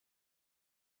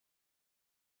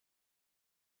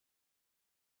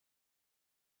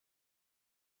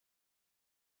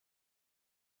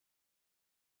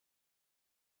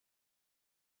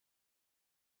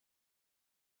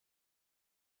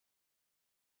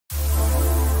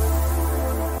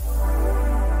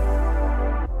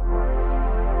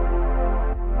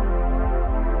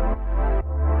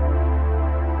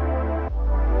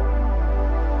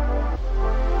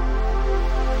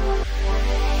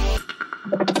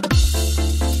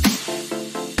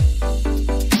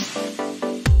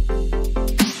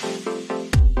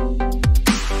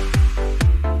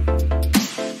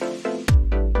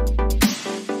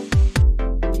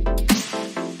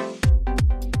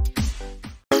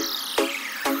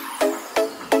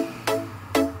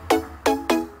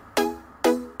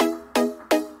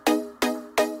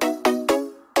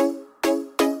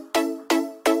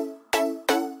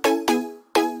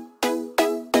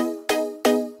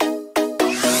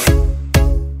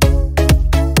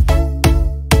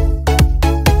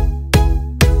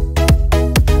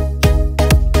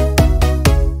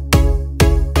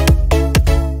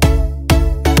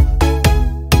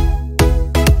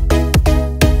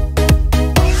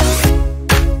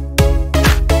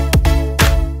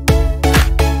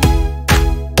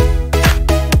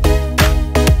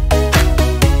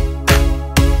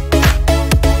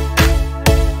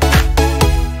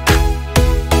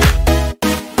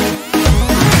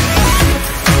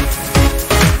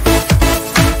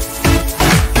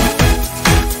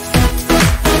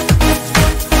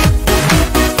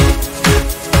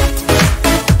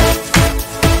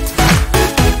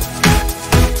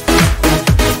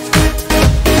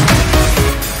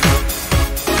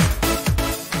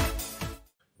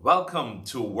Welcome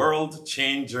to World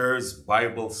Changers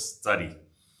Bible Study.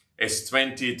 It's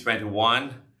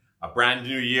 2021, a brand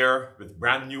new year with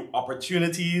brand new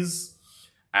opportunities,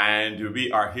 and we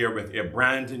are here with a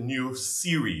brand new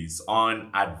series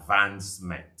on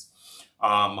advancement.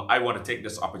 I want to take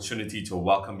this opportunity to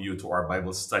welcome you to our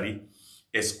Bible study.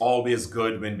 It's always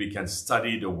good when we can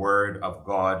study the Word of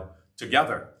God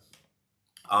together.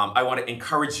 I want to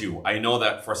encourage you. I know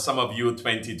that for some of you,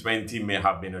 2020 may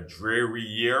have been a dreary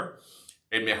year.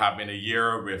 It may have been a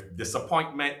year with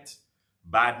disappointment,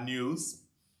 bad news.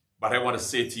 But I want to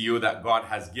say to you that God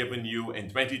has given you in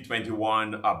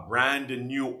 2021 a brand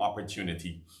new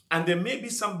opportunity. And there may be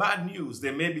some bad news.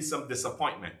 There may be some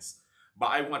disappointments.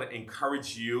 But I want to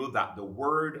encourage you that the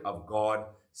Word of God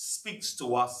speaks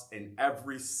to us in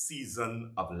every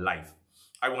season of life.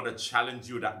 I want to challenge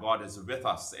you that God is with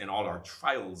us in all our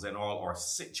trials and all our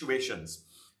situations.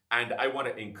 And I want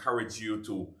to encourage you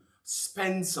to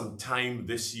spend some time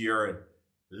this year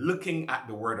looking at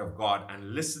the Word of God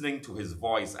and listening to His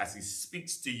voice as He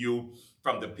speaks to you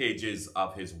from the pages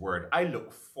of His Word. I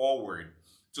look forward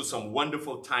to some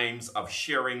wonderful times of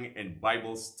sharing in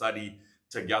Bible study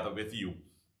together with you.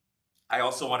 I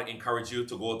also want to encourage you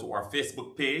to go to our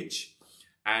Facebook page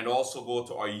and also go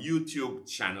to our YouTube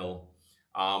channel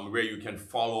where you can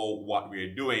follow what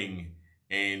we're doing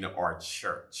in our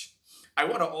church. I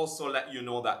want to also let you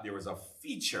know that there is a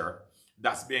feature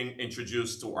that's being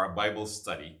introduced to our Bible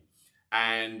study.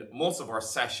 And most of our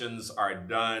sessions are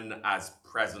done as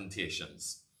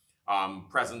presentations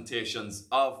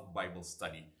of Bible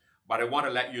study. But I want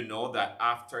to let you know that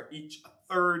after each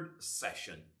third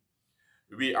session,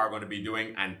 we are going to be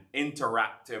doing an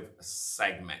interactive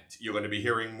segment. You're going to be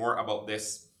hearing more about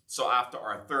this. So after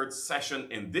our third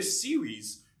session in this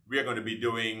series, we are going to be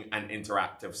doing an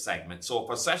interactive segment. So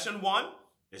for session 1,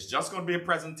 it's just going to be a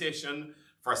presentation.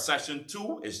 For session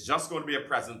 2, it's just going to be a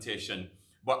presentation.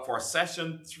 But for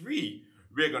session 3,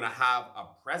 we're going to have a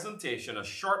presentation, a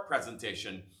short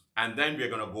presentation, and then we're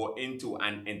going to go into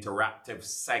an interactive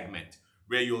segment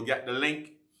where you'll get the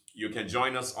link. You can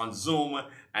join us on Zoom,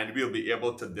 and we'll be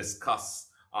able to discuss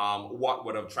what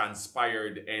would have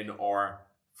transpired in our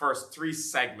first 3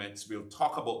 segments. We'll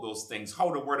talk about those things,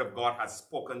 how the Word of God has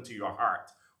spoken to your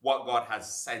heart, what God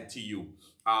has said to you,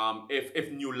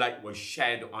 if new light was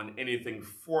shed on anything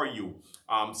for you,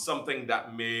 something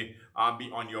that may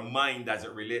be on your mind as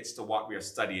it relates to what we are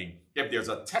studying. If there's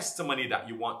a testimony that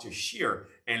you want to share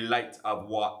in light of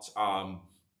what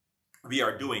we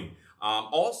are doing.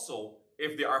 Also,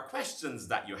 if there are questions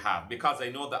that you have, because I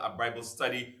know that a Bible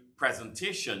study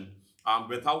presentation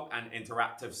without an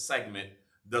interactive segment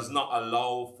does not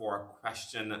allow for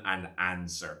question and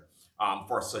answer,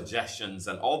 for suggestions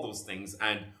and all those things.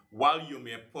 And while you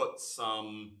may put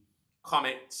some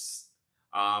comments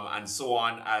and so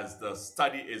on as the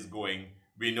study is going,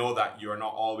 we know that you're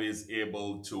not always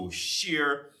able to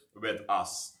share with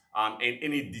us in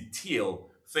any detail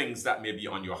things that may be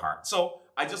on your heart. So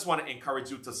I just want to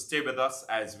encourage you to stay with us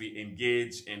as we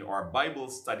engage in our Bible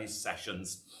study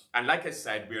sessions. And like I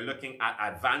said, we're looking at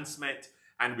advancement.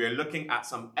 And we're looking at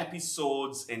some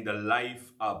episodes in the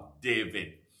life of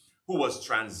David, who was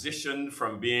transitioned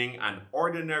from being an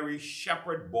ordinary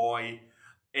shepherd boy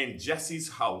in Jesse's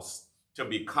house to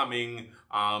becoming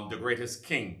the greatest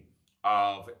king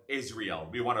of Israel.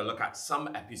 We want to look at some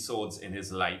episodes in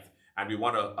his life, and we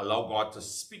want to allow God to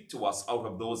speak to us out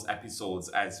of those episodes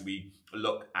as we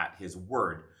look at his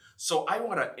word. So I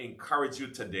want to encourage you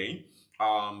today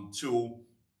to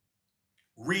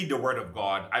read the Word of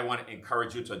God. I want to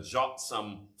encourage you to jot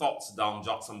some thoughts down,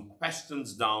 jot some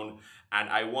questions down. And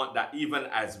I want that even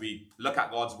as we look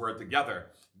at God's Word together,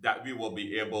 that we will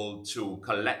be able to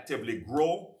collectively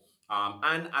grow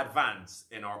and advance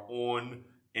in our own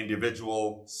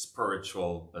individual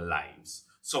spiritual lives.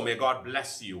 So may God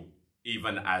bless you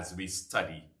even as we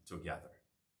study together.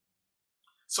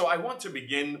 So I want to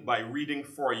begin by reading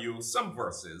for you some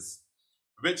verses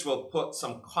which will put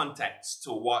some context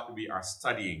to what we are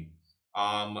studying.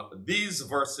 These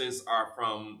verses are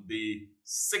from the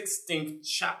 16th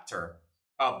chapter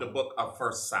of the book of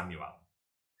 1 Samuel.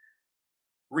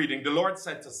 Reading, the Lord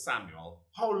said to Samuel,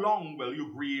 "How long will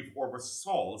you grieve over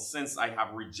Saul, since I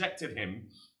have rejected him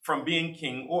from being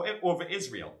king over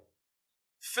Israel?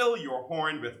 Fill your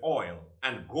horn with oil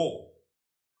and go.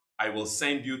 I will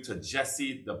send you to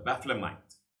Jesse the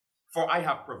Bethlehemite. For I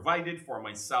have provided for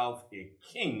myself a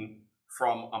king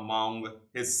from among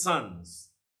his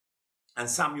sons." And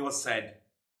Samuel said,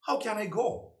 "How can I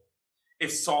go?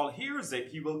 If Saul hears it,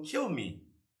 he will kill me."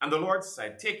 And the Lord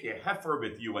said, "Take a heifer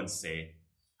with you and say,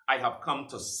 I have come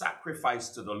to sacrifice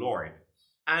to the Lord.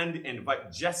 and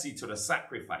invite Jesse to the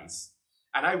sacrifice,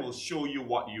 and I will show you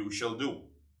what you shall do.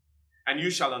 And you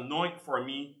shall anoint for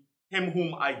me him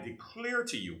whom I declare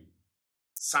to you."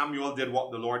 Samuel did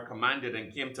what the Lord commanded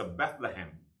and came to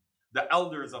Bethlehem. The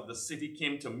elders of the city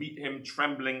came to meet him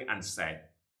trembling and said,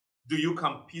 "Do you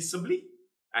come peaceably?"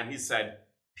 And he said,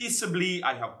 "Peaceably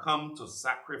I have come to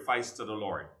sacrifice to the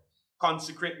Lord.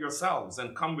 Consecrate yourselves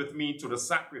and come with me to the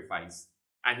sacrifice."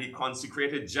 And he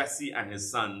consecrated Jesse and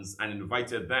his sons and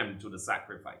invited them to the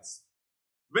sacrifice.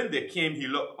 When they came, he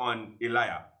looked on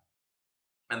Eliab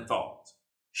and thought,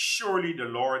 "Surely the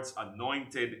Lord's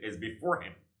anointed is before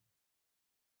him."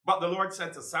 But the Lord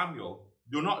said to Samuel,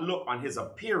 "Do not look on his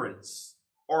appearance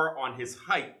or on his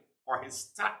height or his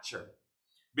stature,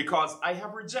 because I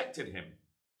have rejected him.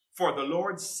 For the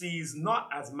Lord sees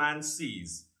not as man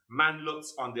sees. Man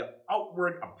looks on the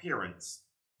outward appearance,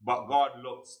 but God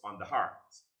looks on the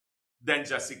heart." Then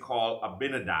Jesse called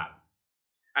Abinadab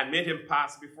and made him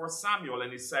pass before Samuel,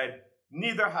 and he said,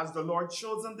 "Neither has the Lord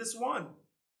chosen this one."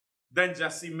 Then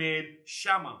Jesse made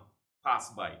Shammah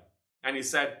pass by, and he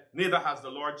said, "Neither has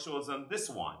the Lord chosen this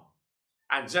one."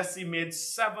 And Jesse made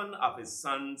 7 of his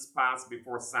sons pass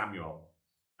before Samuel.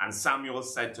 And Samuel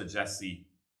said to Jesse,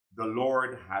 "The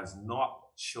Lord has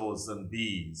not chosen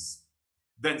these."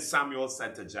 Then Samuel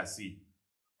said to Jesse,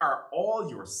 "Are all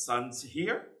your sons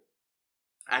here?"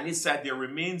 And he said, "There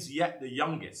remains yet the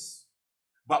youngest,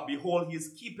 but behold, he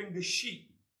is keeping the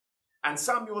sheep." And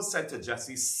Samuel said to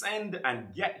Jesse, "Send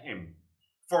and get him,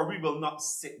 for we will not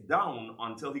sit down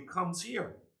until he comes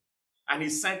here." And he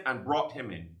sent and brought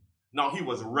him in. Now he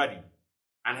was ruddy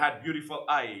and had beautiful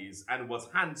eyes and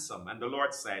was handsome. And the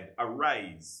Lord said,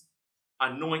 "Arise,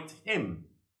 anoint him,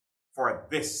 for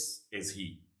this is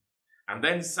he." And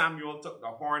then Samuel took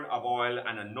the horn of oil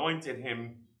and anointed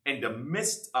him in the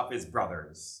midst of his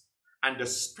brothers. And the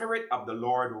Spirit of the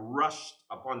Lord rushed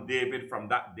upon David from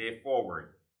that day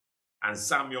forward. And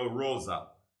Samuel rose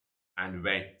up and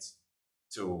went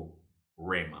to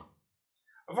Ramah.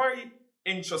 A very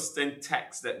interesting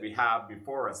text that we have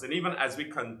before us. And even as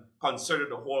we consider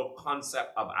the whole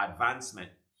concept of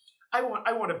advancement, I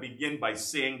want to begin by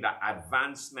saying that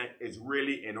advancement is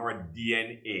really in our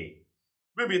DNA.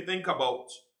 When we think about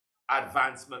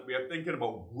advancement, we are thinking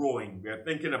about growing, we are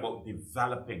thinking about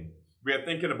developing, we are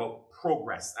thinking about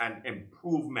progress and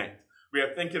improvement, we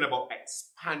are thinking about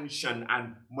expansion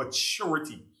and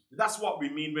maturity. That's what we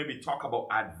mean when we talk about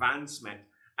advancement.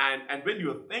 And when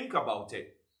you think about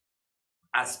it,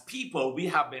 as people, we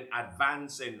have been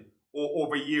advancing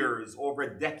over years, over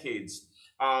decades.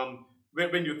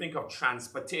 When you think of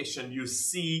transportation, you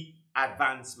see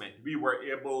advancement. We were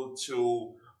able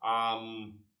to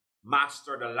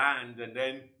master the land, and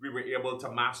then we were able to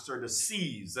master the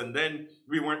seas, and then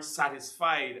we weren't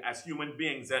satisfied as human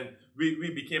beings, and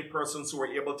we became persons who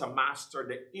were able to master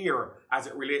the air as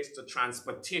it relates to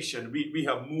transportation. We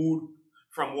have moved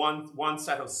from one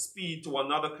set of speed to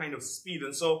another kind of speed,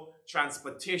 and so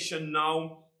transportation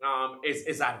now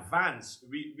is advanced.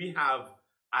 We have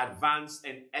advanced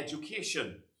in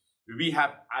education. We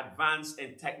have advanced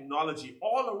in technology.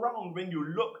 All around, when you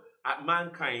look at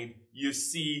mankind, you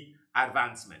see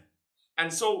advancement.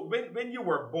 And so when you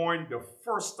were born the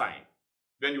first time,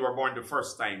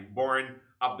 born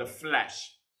of the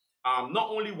flesh, not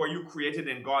only were you created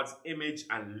in God's image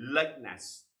and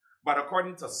likeness, but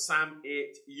according to Psalm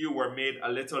 8, you were made a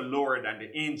little lower than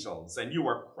the angels, and you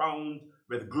were crowned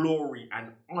with glory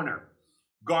and honor.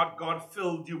 God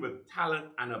filled you with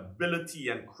talent and ability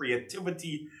and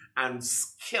creativity and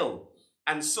skill.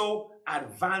 And so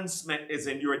advancement is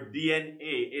in your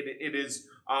DNA. It is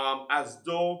as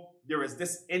though there is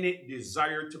this innate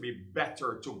desire to be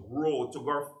better, to grow, to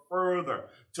go further,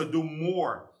 to do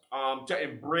more, to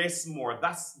embrace more.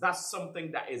 That's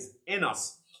something that is in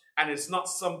us. And it's not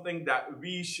something that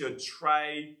we should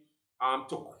try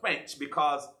to quench,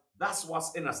 because that's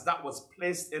what's in us. That was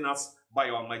placed in us by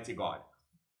Almighty God.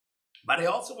 But I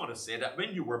also want to say that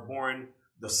when you were born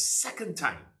the second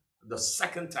time,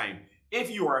 if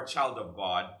you are a child of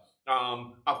God,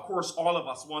 of course, all of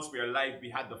us, once we are alive, we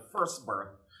had the first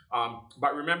birth.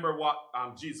 But remember what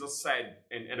Jesus said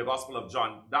in the Gospel of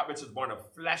John: that which is born of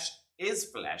flesh is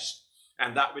flesh,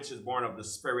 and that which is born of the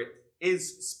Spirit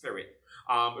is spirit.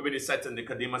 When he said to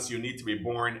Nicodemus, you need to be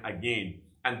born again.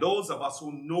 And those of us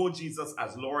who know Jesus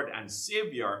as Lord and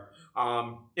Savior,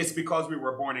 it's because we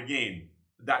were born again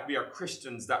that we are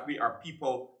Christians, that we are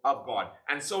people of God.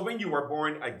 And so when you were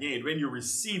born again, when you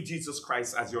received Jesus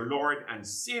Christ as your Lord and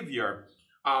Savior,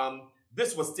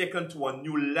 this was taken to a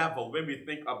new level when we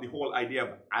think of the whole idea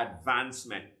of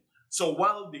advancement. So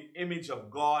while the image of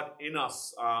God in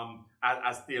us,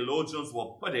 as theologians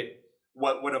will put it,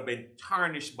 what would have been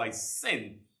tarnished by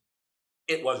sin,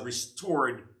 it was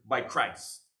restored by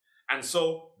Christ. And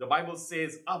so the Bible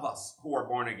says of us who are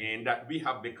born again that we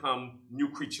have become new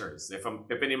creatures.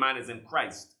 If any man is in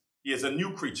Christ, he is a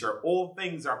new creature. All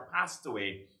things are passed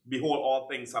away. Behold, all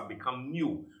things have become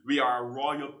new. We are a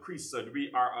royal priesthood.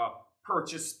 We are a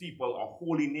purchased people, a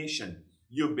holy nation.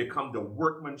 You've become the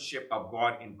workmanship of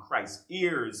God in Christ,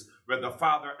 heirs with the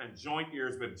Father and joint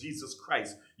heirs with Jesus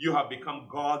Christ. You have become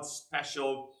God's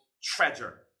special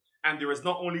treasure. And there is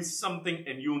not only something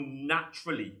in you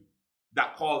naturally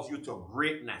that calls you to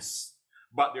greatness,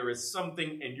 but there is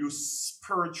something in you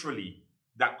spiritually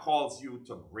that calls you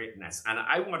to greatness. And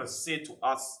I want to say to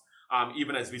us,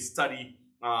 even as we study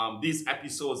these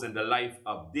episodes in the life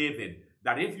of David,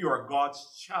 that if you are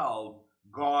God's child,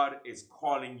 God is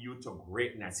calling you to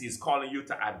greatness. He's calling you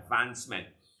to advancement.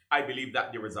 I believe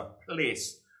that there is a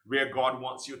place where God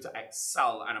wants you to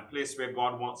excel and a place where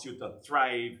God wants you to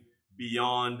thrive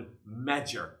beyond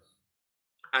measure.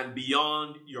 And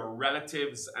beyond your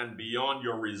relatives and beyond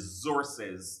your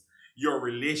resources, your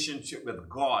relationship with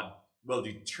God will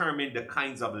determine the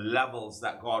kinds of levels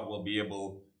that God will be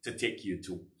able to take you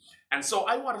to. And so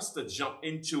I want us to jump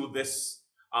into this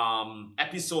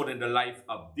episode in the life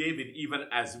of David, even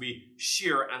as we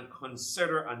share and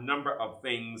consider a number of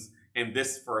things in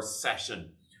this first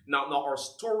session. Now our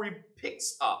story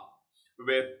picks up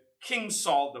with King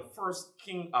Saul, the first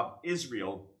king of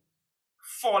Israel,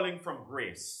 falling from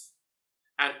grace.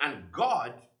 And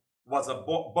God was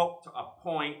about to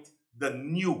appoint the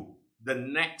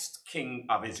next king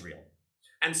of Israel.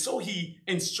 And so he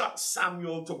instructs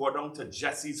Samuel to go down to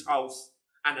Jesse's house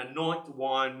and anoint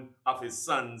one of his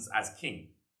sons as king.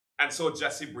 And so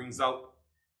Jesse brings out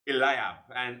Eliab,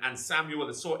 and Samuel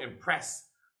is so impressed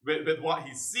with what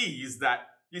he sees that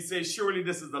he says, surely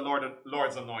this is the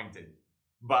Lord's anointed.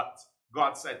 But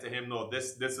God said to him, no,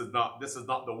 this is not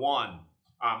the one.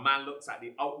 Man looks at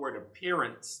the outward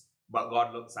appearance, but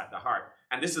God looks at the heart.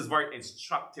 And this is very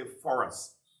instructive for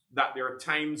us, that there are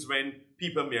times when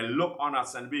people may look on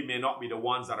us and we may not be the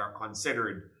ones that are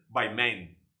considered by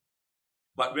men.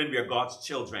 But when we are God's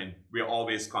children, we are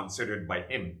always considered by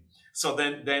him. So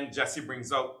then Jesse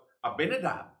brings out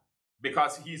Abinadab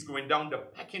because he's going down the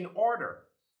pecking order.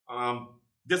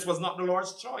 This was not the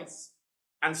Lord's choice.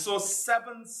 And so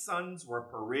 7 sons were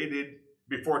paraded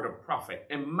before the prophet.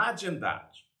 Imagine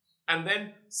that. And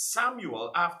then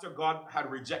Samuel, after God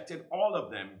had rejected all of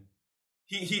them,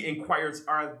 he inquires,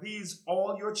 are these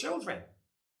all your children?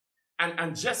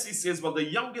 And Jesse says, well, the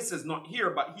youngest is not here,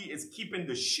 but he is keeping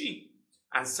the sheep.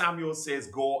 And Samuel says,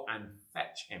 go and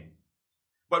fetch him.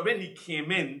 But when he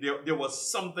came in, there was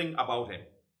something about him.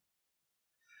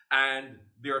 And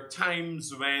there are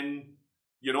times when,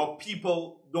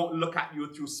 people don't look at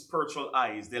you through spiritual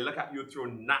eyes. They look at you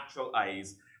through natural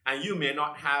eyes. And you may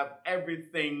not have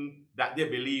everything that they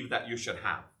believe that you should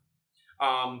have.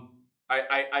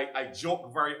 I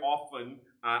joke very often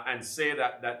and say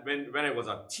that when I was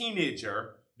a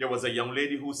teenager, there was a young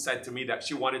lady who said to me that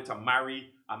she wanted to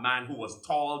marry a man who was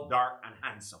tall, dark, and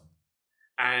handsome.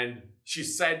 And she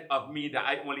said of me that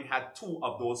I only had 2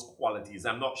 of those qualities.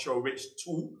 I'm not sure which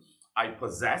 2 I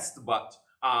possessed, but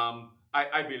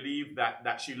I believe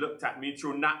that she looked at me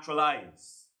through natural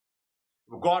eyes.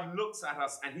 God looks at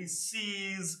us and he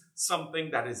sees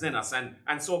something that is in us.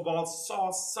 And so God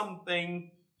saw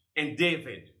something in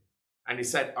David. And he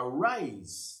said,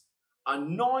 arise,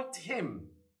 anoint him,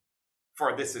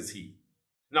 for this is he.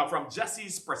 Now, from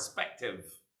Jesse's perspective,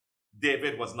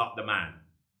 David was not the man.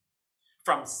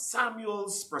 From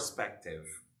Samuel's perspective,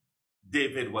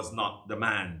 David was not the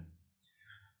man.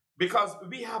 Because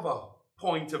we have a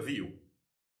point of view.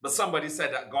 But somebody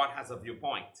said that God has a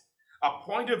viewpoint. A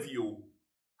point of view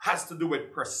has to do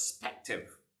with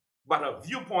perspective. But a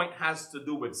viewpoint has to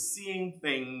do with seeing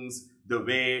things the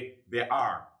way they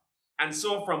are. And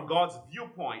so from God's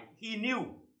viewpoint, he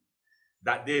knew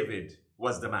that David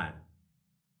was the man.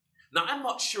 Now, I'm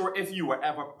not sure if you were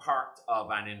ever part of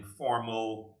an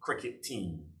informal cricket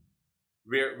team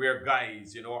where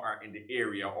guys, are in the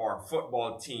area, or a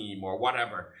football team or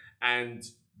whatever, and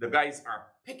the guys are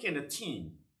picking a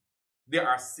team. They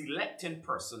are selecting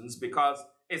persons because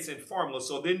it's informal,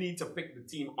 so they need to pick the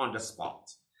team on the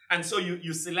spot. And so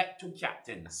you select 2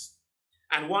 captains.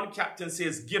 And one captain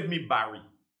says, give me Barry.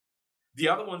 The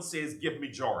other one says, give me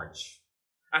George.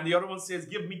 And the other one says,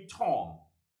 give me Tom.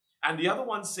 And the other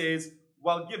one says,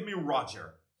 well, give me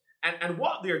Roger. And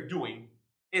what they're doing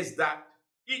is that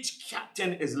each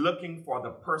captain is looking for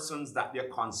the persons that they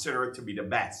consider to be the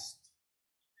best.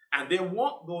 And they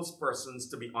want those persons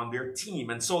to be on their team.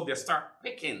 And so they start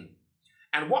picking.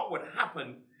 And what would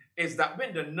happen is that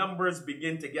when the numbers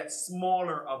begin to get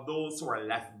smaller of those who are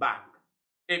left back,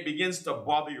 it begins to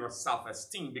bother your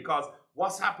self-esteem, because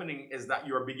what's happening is that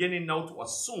you're beginning now to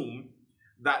assume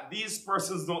that these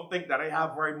persons don't think that I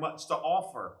have very much to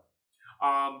offer.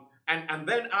 And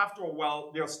then after a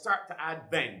while, they'll start to add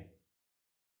then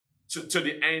to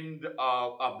the end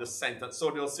of the sentence.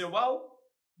 So they'll say, well,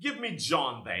 give me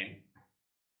John then.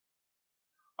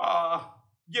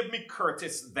 Give me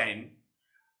Curtis then.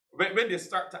 When they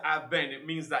start to add then, it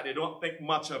means that they don't think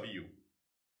much of you.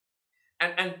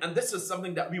 And this is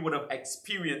something that we would have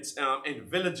experienced in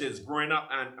villages growing up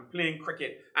and playing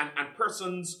cricket. And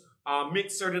persons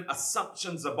make certain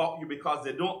assumptions about you because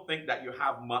they don't think that you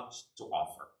have much to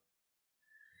offer.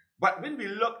 But when we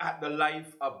look at the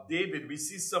life of David, we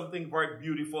see something very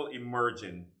beautiful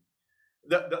emerging.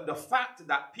 The fact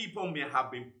that people may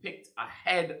have been picked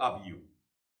ahead of you.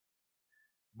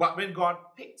 But when God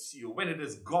picks you, when it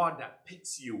is God that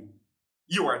picks you,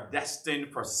 you are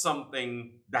destined for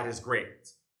something that is great.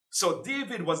 So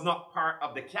David was not part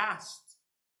of the cast,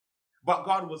 but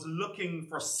God was looking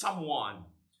for someone.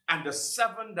 And the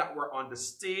 7 that were on the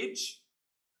stage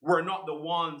were not the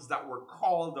ones that were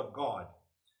called of God.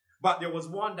 But there was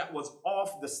one that was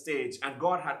off the stage, and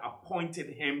God had appointed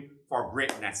him for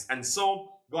greatness. And so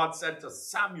God said to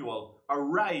Samuel,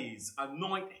 arise,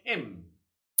 anoint him,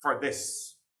 for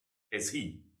this is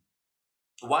he.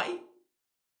 Why?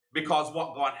 Because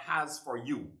what God has for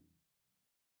you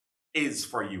is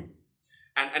for you.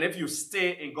 And if you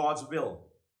stay in God's will,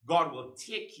 God will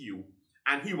take you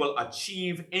and he will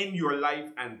achieve in your life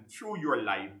and through your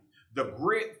life the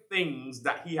great things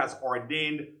that he has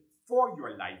ordained for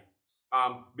your life.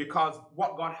 Because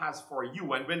what God has for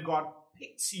you, and when God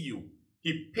picks you,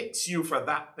 he picks you for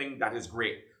that thing that is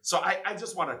great. So I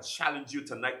just want to challenge you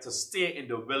tonight to stay in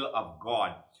the will of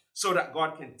God so that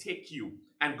God can take you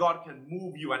and God can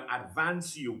move you and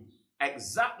advance you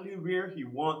exactly where he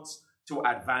wants to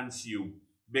advance you,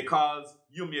 because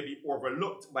you may be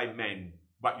overlooked by men,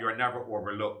 but you're never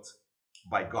overlooked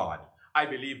by God. I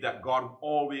believe that God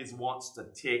always wants to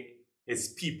take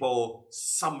his people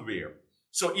somewhere.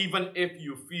 So even if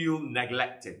you feel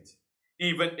neglected,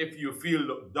 even if you feel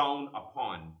looked down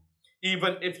upon,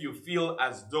 even if you feel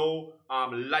as though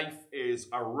life is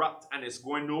a rut and it's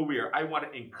going nowhere, I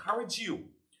want to encourage you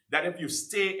that if you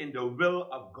stay in the will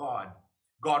of God,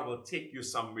 God will take you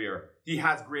somewhere. He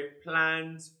has great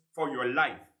plans for your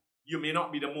life. You may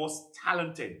not be the most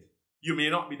talented. You may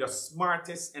not be the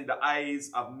smartest in the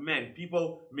eyes of men.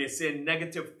 People may say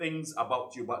negative things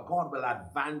about you, but God will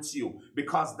advance you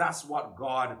because that's what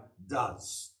God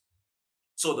does.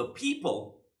 So the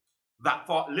people that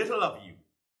thought little of you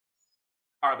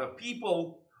are the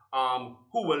people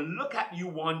who will look at you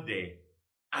one day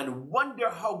and wonder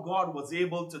how God was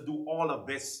able to do all of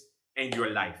this in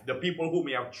your life. The people who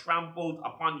may have trampled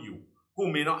upon you,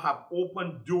 who may not have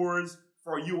opened doors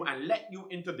for you and let you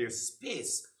into their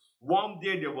space. One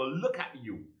day they will look at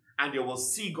you and they will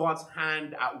see God's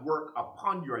hand at work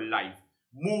upon your life,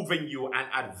 moving you and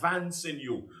advancing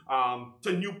you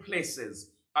to new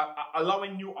places,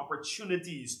 allowing new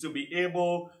opportunities to be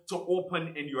able to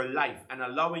open in your life and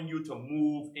allowing you to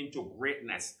move into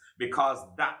greatness, because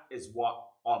that is what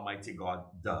Almighty God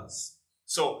does.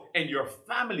 So in your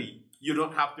family, you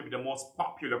don't have to be the most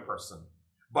popular person,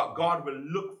 but God will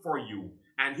look for you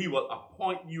and he will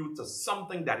appoint you to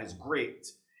something that is great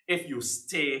if you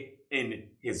stay in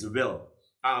his will.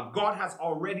 God has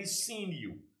already seen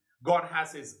you. God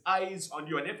has his eyes on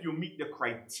you. And if you meet the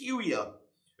criteria,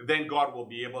 then God will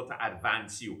be able to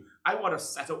advance you. I want to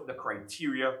set up the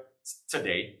criteria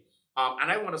today.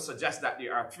 And I want to suggest that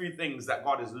there are 3 things that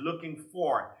God is looking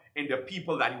for in the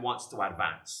people that he wants to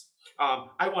advance.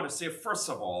 I want to say, first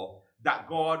of all, that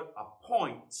God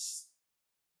appoints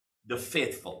the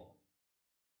faithful.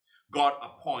 God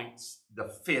appoints the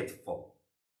faithful.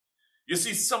 You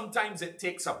see, sometimes it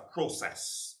takes a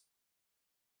process.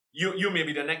 You may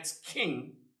be the next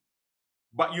king,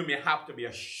 but you may have to be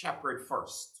a shepherd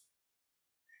first.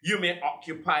 You may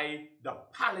occupy the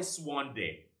palace one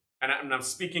day, and I'm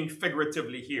speaking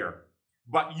figuratively here,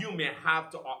 but you may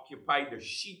have to occupy the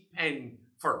sheep pen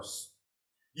first.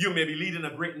 You may be leading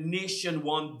a great nation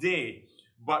one day,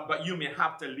 but you may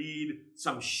have to lead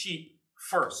some sheep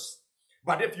first.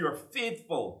 But if you're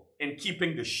faithful in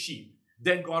keeping the sheep,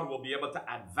 then God will be able to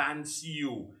advance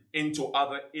you into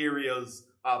other areas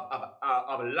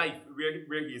of life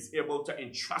where he is able to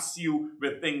entrust you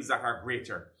with things that are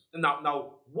greater.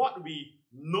 Now, what we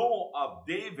know of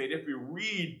David, if we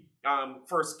read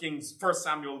 1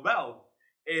 Samuel well,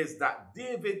 is that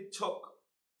David took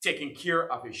taking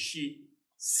care of his sheep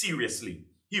seriously.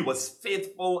 He was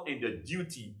faithful in the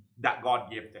duty that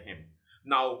God gave to him.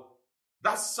 Now,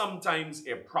 that's sometimes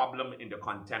a problem in the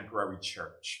contemporary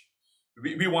church.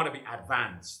 We want to be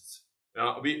advanced.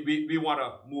 We want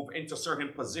to move into certain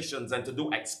positions and to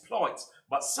do exploits.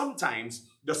 But sometimes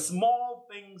the small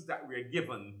things that we're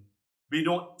given, we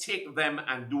don't take them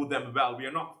and do them well. We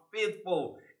are not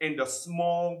faithful in the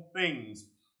small things.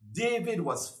 David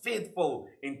was faithful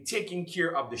in taking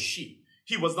care of the sheep.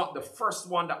 He was not the first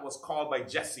one that was called by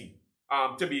Jesse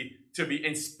to be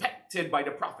inspected by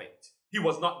the prophet. He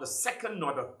was not the second,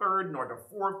 nor the third, nor the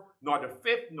fourth, nor the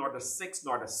fifth, nor the sixth,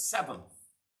 nor the seventh.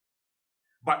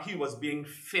 But he was being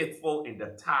faithful in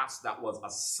the task that was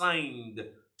assigned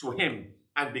to him.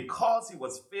 And because he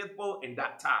was faithful in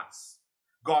that task,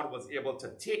 God was able to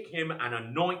take him and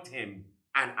anoint him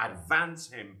and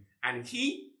advance him. And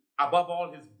he, above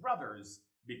all his brothers,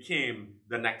 became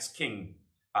the next king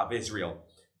of Israel.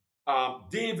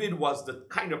 David was the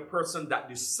kind of person that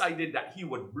decided that he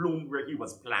would bloom where he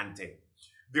was planted.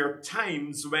 There are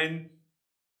times when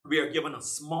we are given a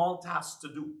small task to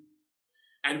do,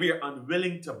 and we are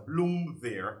unwilling to bloom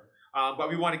there, but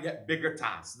we want to get bigger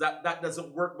tasks. That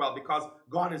doesn't work well, because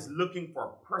God is looking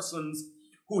for persons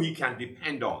who he can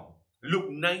depend on. Luke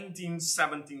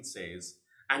 19:17 says,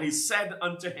 "And he said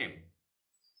unto him,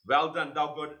 Well done,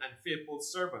 thou good and faithful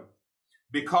servant.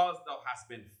 Because thou hast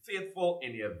been faithful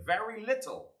in a very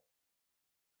little,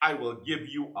 I will give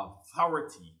you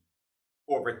authority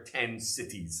over 10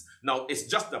 cities." Now, it's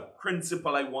just a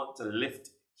principle I want to lift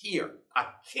here. A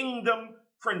kingdom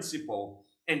principle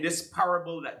in this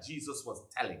parable that Jesus was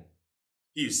telling.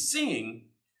 He's saying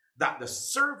that the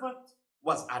servant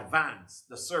was advanced.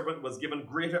 The servant was given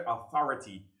greater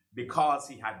authority because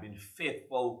he had been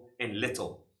faithful in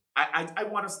little. I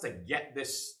want us to get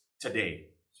this today.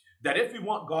 That if we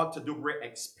want God to do great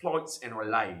exploits in our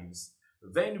lives,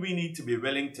 then we need to be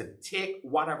willing to take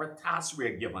whatever task we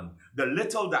are given, the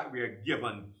little that we are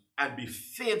given, and be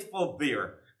faithful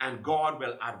there. And God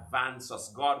will advance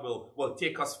us. God will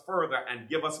take us further and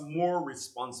give us more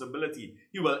responsibility.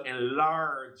 He will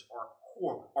enlarge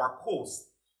our coast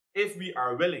if we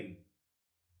are willing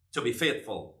to be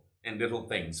faithful in little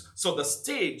things. So the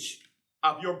stage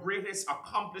of your greatest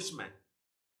accomplishment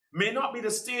may not be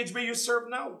the stage where you serve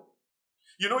now.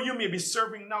 You know, you may be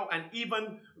serving now, and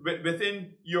even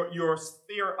within your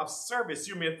sphere of service,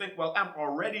 you may think, well, I'm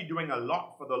already doing a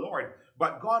lot for the Lord.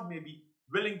 But God may be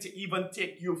willing to even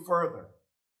take you further,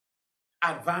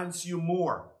 advance you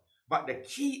more. But the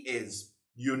key is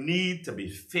you need to be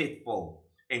faithful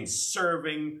in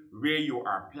serving where you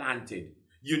are planted.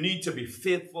 You need to be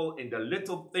faithful in the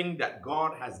little thing that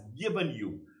God has given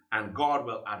you, and God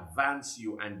will advance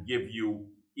you and give you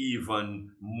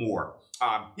even more.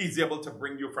 He's able to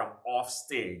bring you from off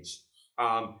stage.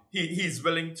 He's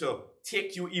willing to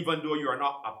take you even though you are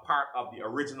not a part of the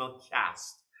original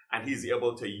cast, and he's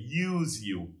able to use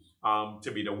you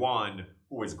to be the one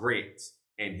who is great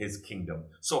in his kingdom.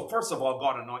 So first of all,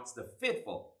 God anoints the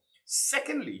faithful.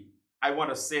 Secondly, I want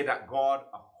to say that God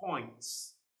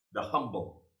appoints the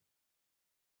humble.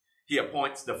 He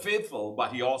appoints the faithful,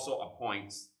 but he also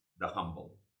appoints the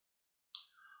humble.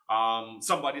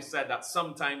 Somebody said that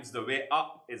sometimes the way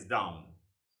up is down.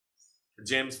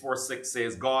 James 4:6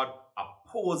 says, God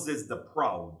opposes the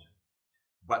proud,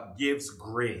 but gives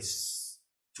grace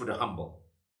to the humble.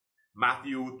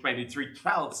 Matthew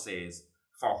 23:12 says,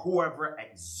 for whoever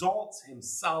exalts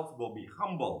himself will be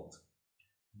humbled,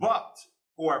 but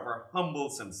whoever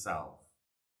humbles himself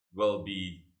will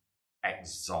be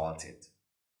exalted.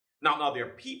 Now there are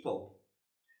people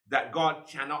that God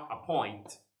cannot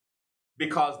appoint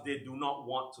because they do not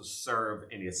want to serve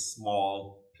in a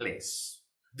small place.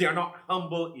 They are not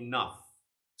humble enough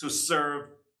to serve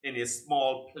in a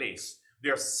small place.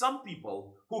 There are some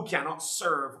people who cannot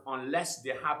serve unless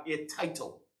they have a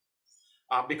title.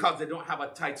 Because they don't have a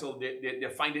title, they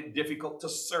find it difficult to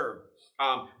serve.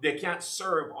 They can't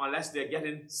serve unless they're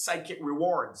getting psychic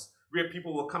rewards, where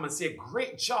people will come and say,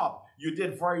 great job, you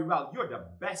did very well, you're the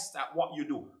best at what you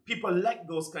do. People like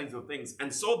those kinds of things.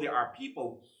 And so there are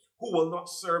people who will not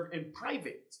serve in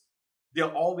private. They'll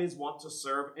always want to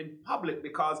serve in public,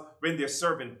 because when they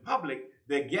serve in public,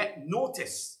 they get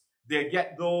notice. They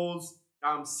get those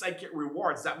psychic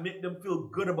rewards that make them feel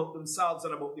good about themselves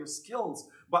and about their skills.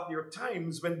 But there are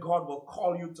times when God will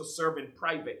call you to serve in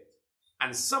private.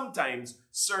 And sometimes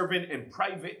serving in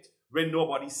private, when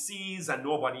nobody sees and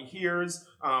nobody hears,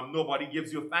 nobody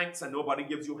gives you thanks and nobody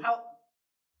gives you help,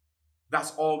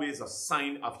 that's always a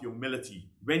sign of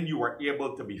humility, when you are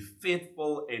able to be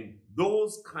faithful in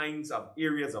those kinds of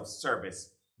areas of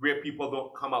service where people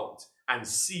don't come out and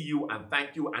see you and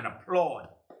thank you and applaud.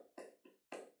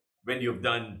 when you've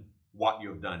done what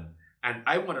you've done. And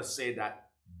I want to say that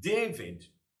David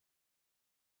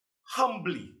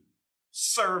humbly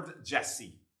served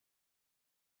Jesse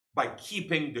by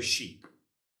keeping the sheep.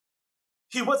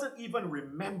 He wasn't even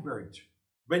remembered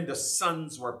when the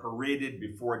sons were paraded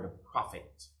before the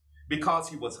prophet, because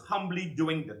he was humbly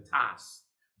doing the task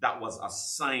that was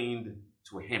assigned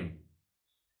to him.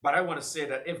 But I want to say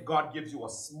that if God gives you a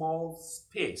small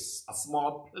space, a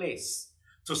small place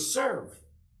to serve,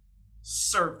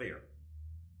 serve there.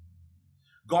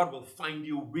 God will find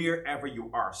you wherever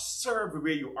you are. Serve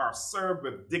where you are. Serve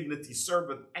with dignity. Serve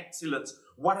with excellence.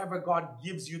 Whatever God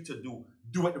gives you to do,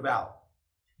 do it well.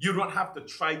 You don't have to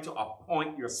try to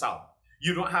appoint yourself.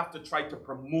 You don't have to try to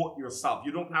promote yourself.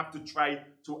 You don't have to try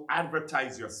to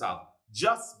advertise yourself.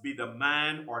 Just be the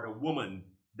man or the woman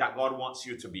that God wants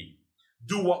you to be.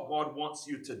 Do what God wants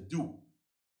you to do.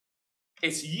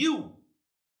 It's you.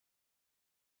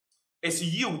 It's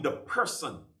you, the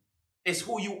person. It's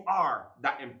who you are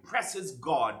that impresses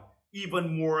God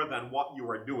even more than what you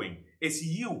are doing. It's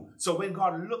you. So when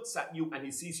God looks at you and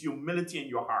he sees humility in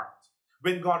your heart,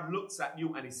 when God looks at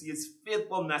you and he sees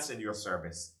faithfulness in your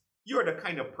service, you're the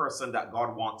kind of person that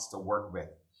God wants to work with.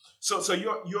 So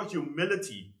your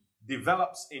humility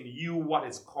develops in you what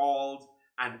is called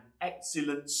an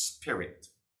excellent spirit.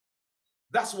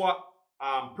 That's what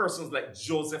persons like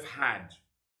Joseph had,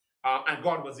 and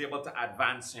God was able to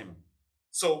advance him.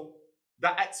 So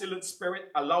that excellent spirit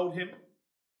allowed him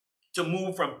to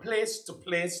move from place to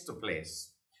place to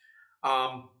place,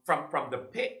 from the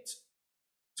pit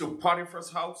to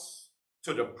Potiphar's house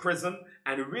to the prison,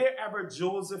 and wherever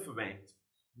Joseph went,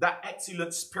 that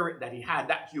excellent spirit that he had,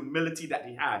 that humility that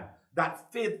he had,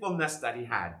 that faithfulness that he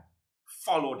had,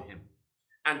 followed him.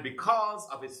 And because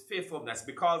of his faithfulness,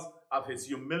 because of his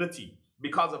humility,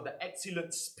 because of the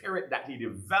excellent spirit that he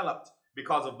developed,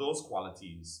 because of those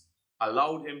qualities,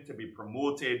 allowed him to be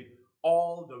promoted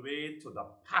all the way to the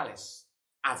palace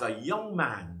as a young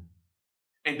man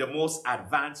in the most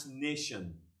advanced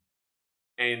nation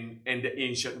in the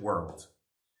ancient world.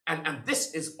 And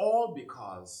this is all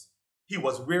because he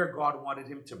was where God wanted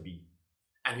him to be.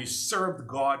 And he served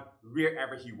God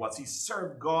wherever he was. He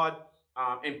served God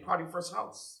in Potiphar's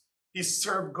house. He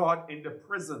served God in the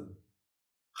prison.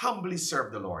 Humbly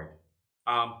served the Lord.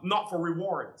 Not for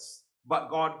rewards, but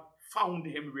God found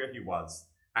him where he was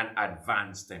and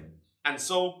advanced him. And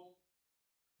so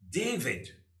David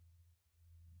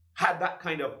had that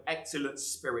kind of excellent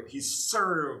spirit. He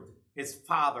served his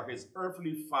father, his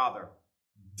earthly father,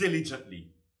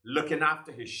 diligently, looking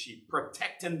after his sheep,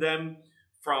 protecting them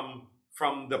from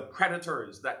the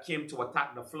predators that came to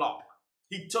attack the flock.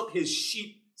 He took his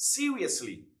sheep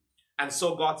seriously. And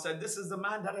so God said, this is the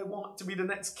man that I want to be the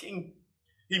next king.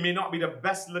 He may not be the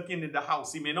best looking in the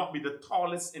house. He may not be the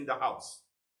tallest in the house.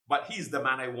 But he's the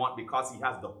man I want because he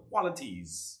has the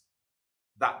qualities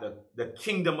that the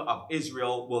kingdom of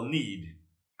Israel will need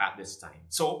at this time.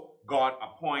 So God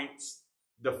appoints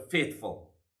the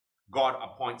faithful. God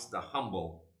appoints the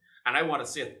humble. And I want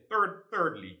to say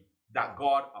thirdly, that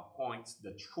God appoints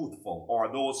the truthful,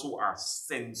 or those who are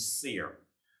sincere,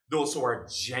 those who are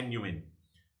genuine.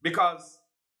 Because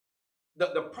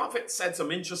the prophet said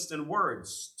some interesting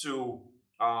words to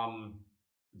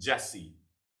Jesse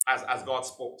as God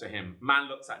spoke to him. Man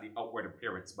looks at the outward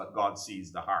appearance, but God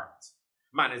sees the heart.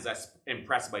 Man is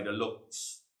impressed by the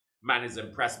looks. Man is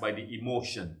impressed by the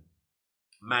emotion.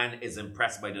 Man is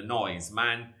impressed by the noise.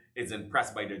 Man is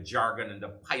impressed by the jargon and the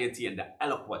piety and the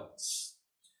eloquence.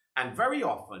 And very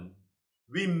often,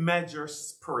 we measure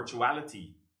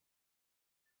spirituality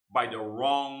by the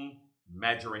wrong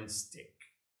measuring stick.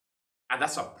 And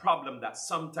that's a problem that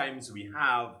sometimes we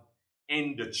have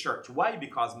in the church. Why?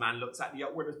 Because man looks at the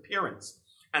outward appearance.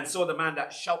 And so the man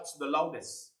that shouts the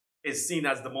loudest is seen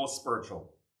as the most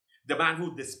spiritual. The man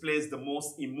who displays the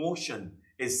most emotion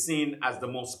is seen as the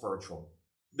most spiritual.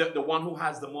 The one who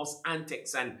has the most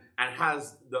antics and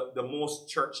has the most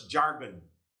church jargon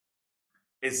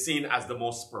is seen as the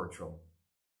most spiritual.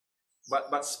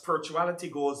 But spirituality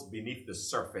goes beneath the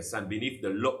surface and beneath the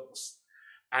looks.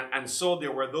 And so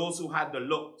there were those who had the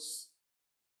looks,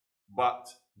 but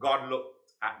God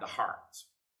looked at the heart.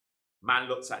 Man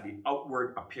looks at the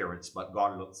outward appearance, but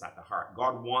God looks at the heart.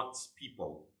 God wants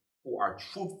people who are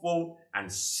truthful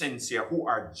and sincere, who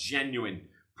are genuine,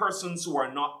 persons who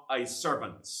are not eye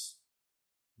servants.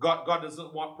 God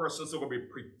doesn't want persons who are going to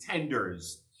be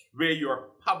pretenders, where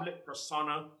your public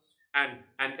persona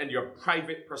and your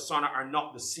private persona are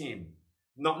not the same.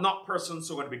 Not persons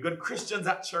who are going to be good Christians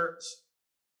at church,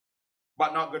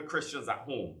 but not good Christians at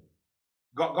home.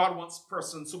 God wants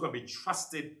persons who can be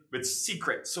trusted with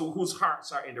secrets, so whose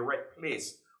hearts are in the right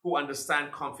place, who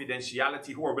understand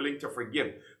confidentiality, who are willing to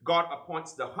forgive. God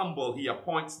appoints the humble, he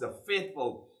appoints the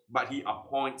faithful, but he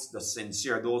appoints the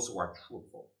sincere, those who are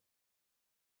truthful.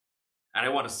 And I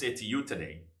want to say to you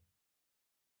today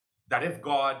that if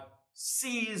God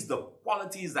sees the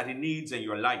qualities that he needs in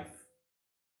your life,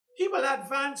 he will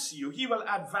advance you. He will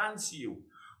advance you.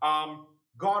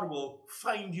 God will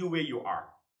find you where you are.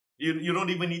 You don't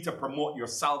even need to promote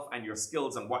yourself and your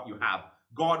skills and what you have.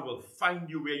 God will find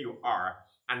you where you are,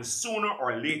 and sooner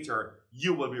or later,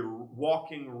 you will be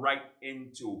walking right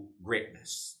into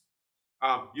greatness.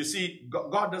 You see,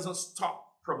 God doesn't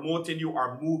stop promoting you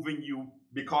or moving you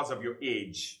because of your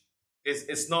age.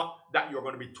 It's not that you're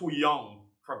going to be too young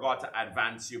for God to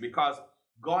advance you, because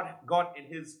God in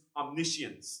his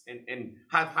omniscience and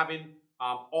having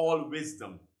all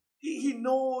wisdom, he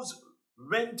knows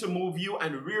when to move you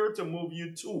and where to move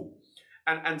you to.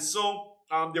 And so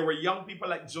there were young people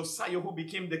like Josiah who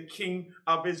became the king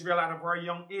of Israel at a very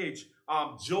young age.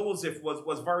 Joseph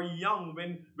was very young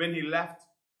when he left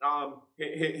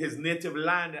his native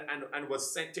land and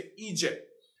was sent to Egypt.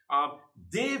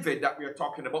 David, that we are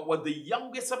talking about, was the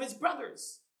youngest of his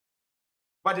brothers.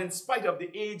 But in spite of the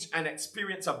age and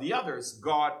experience of the others,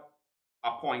 God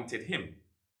appointed him.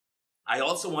 I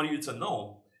also want you to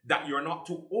know that you're not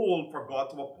too old for God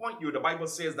to appoint you. The Bible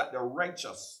says that the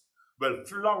righteous will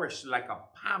flourish like a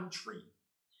palm tree.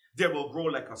 They will grow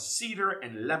like a cedar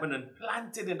in Lebanon,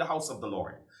 planted in the house of the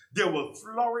Lord. They will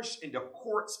flourish in the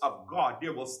courts of God. They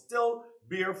will still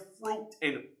bear fruit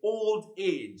in old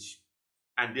age,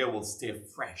 and they will stay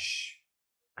fresh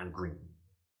and green.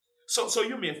 So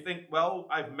you may think, well,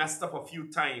 I've messed up a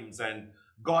few times and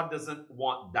God doesn't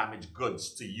want damaged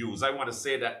goods to use. I want to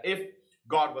say that if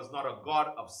God was not a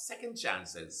God of second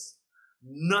chances,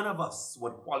 none of us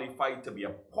would qualify to be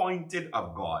appointed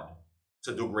of God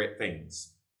to do great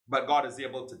things. But God is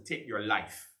able to take your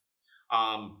life.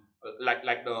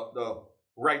 Like the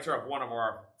writer of one of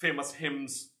our famous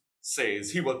hymns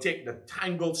says, he will take the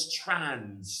tangled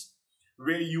strands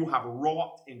where you have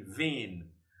wrought in vain,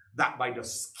 that by the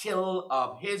skill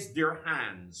of his dear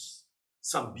hands,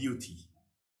 some beauty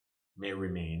may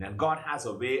remain. And God has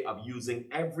a way of using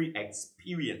every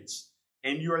experience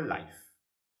in your life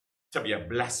to be a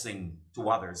blessing to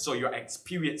others, so your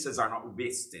experiences are not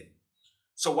wasted.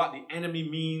 So what the enemy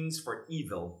means for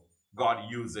evil, God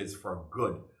uses for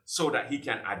good, so that he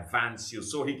can advance you,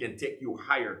 so he can take you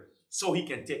higher, so he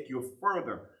can take you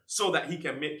further, so that he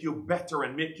can make you better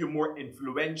and make you more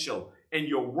influential in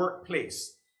your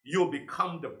workplace. You'll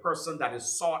become the person that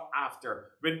is sought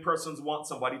after. When persons want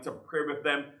somebody to pray with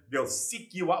them, they'll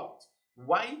seek you out.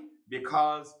 Why?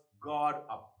 Because God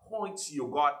appoints you,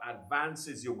 God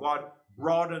advances you, God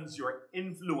broadens your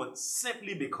influence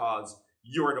simply because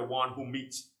you're the one who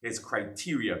meets his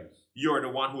criteria. You're the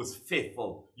one who's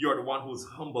faithful. You're the one who's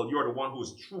humble. You're the one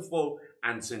who's truthful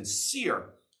and sincere.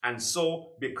 And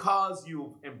so because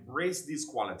you've embraced these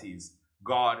qualities,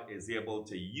 God is able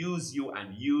to use you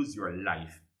and use your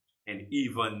life in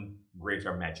even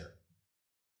greater measure.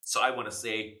 So I want to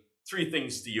say 3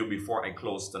 things to you before I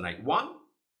close tonight. 1,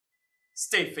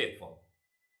 stay faithful.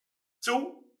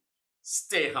 2,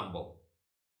 stay humble.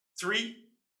 3,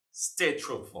 stay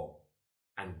truthful.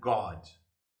 And God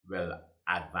will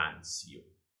advance you.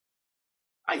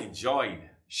 I enjoyed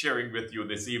sharing with you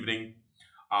this evening.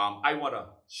 I want to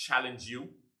challenge you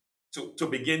to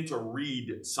begin to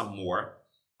read some more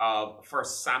of 1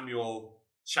 Samuel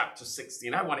chapter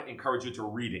 16. I want to encourage you to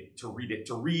read it, to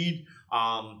read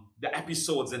the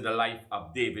episodes in the life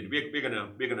of David. We're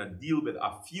gonna deal with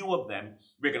a few of them.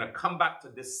 We're gonna come back to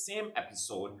this same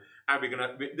episode,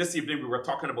 and this evening we were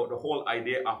talking about the whole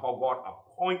idea of how God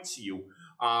appoints you.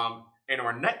 In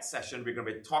our next session, we're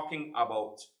gonna be talking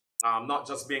about not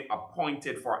just being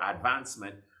appointed for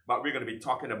advancement, but we're gonna be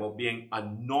talking about being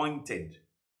anointed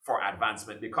for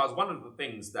advancement, because one of the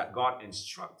things that God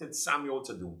instructed Samuel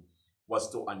to do was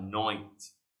to anoint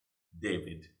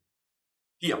David.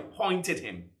 He appointed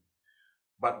him,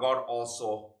 but God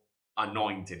also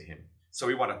anointed him. So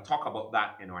we want to talk about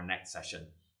that in our next session.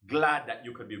 Glad that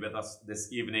you could be with us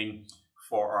this evening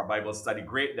for our Bible study.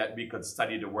 Great that we could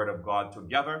study the Word of God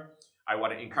together. I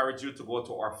want to encourage you to go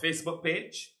to our Facebook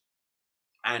page,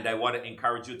 and I want to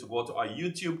encourage you to go to our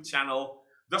YouTube channel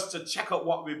just to check out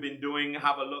what we've been doing,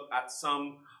 have a look at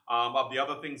some of the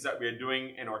other things that we're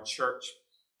doing in our church.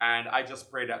 And I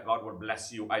just pray that God will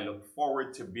bless you. I look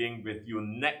forward to being with you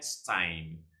next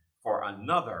time for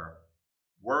another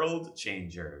World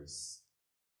Changers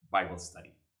Bible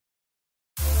study.